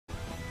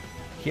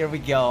Here we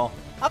go.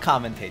 I'll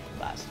commentate the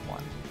last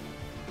one.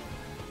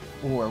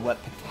 Or what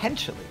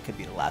potentially could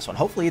be the last one.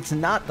 Hopefully it's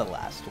not the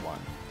last one.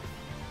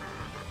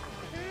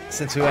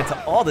 Since we went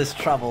to all this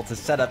trouble to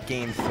set up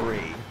game 3.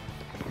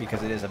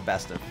 Because it is a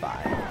best of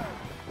 5.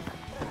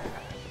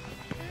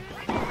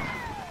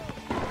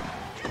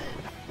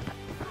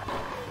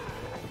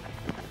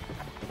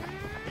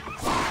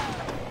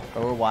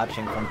 But we're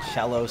watching from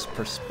Cello's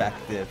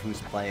perspective. Who's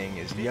playing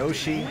is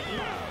Yoshi.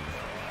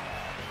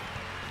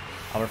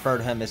 I'll refer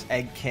to him as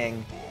Egg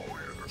King,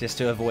 just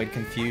to avoid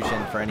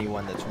confusion for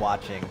anyone that's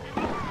watching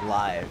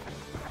live.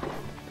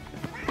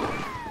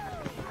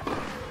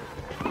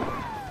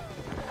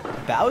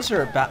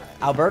 Bowser,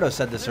 Alberto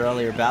said this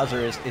earlier, Bowser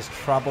is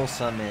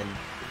troublesome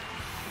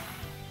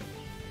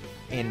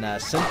in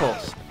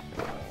simples.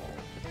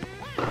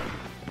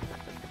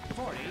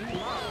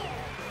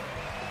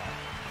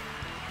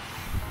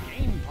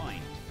 Game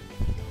point.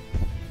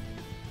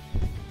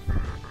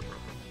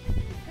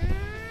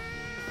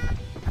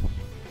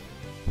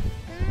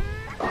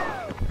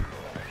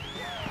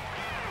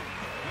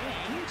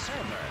 Game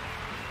server.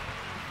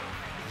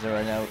 Is there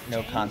a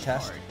no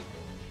contest?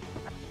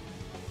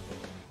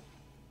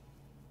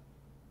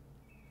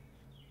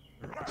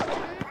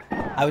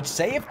 I would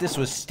say if this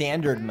was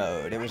standard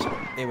mode, it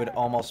would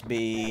almost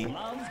be.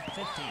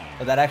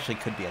 But that actually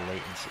could be a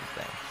latency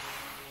thing.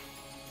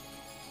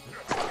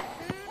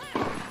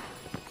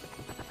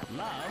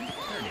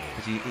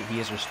 Because he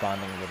is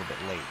responding a little bit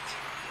late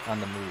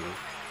on the move.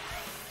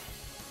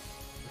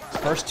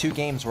 First 2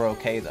 games were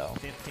okay though.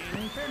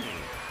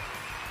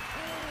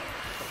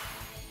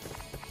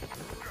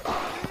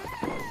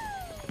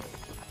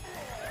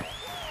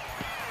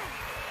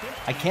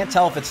 I can't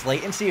tell if it's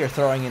latency or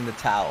throwing in the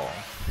towel.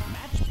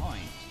 Match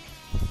point.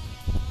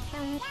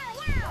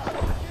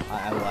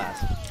 I will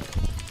ask.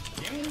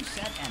 Game,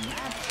 set, and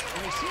match.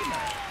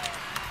 Receiver.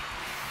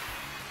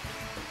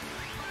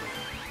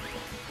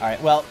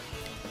 Alright, well.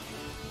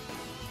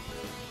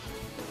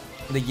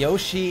 The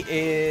Yoshi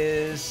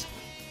is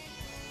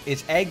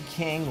Egg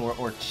King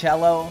or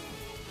Cello.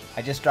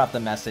 I just dropped a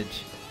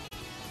message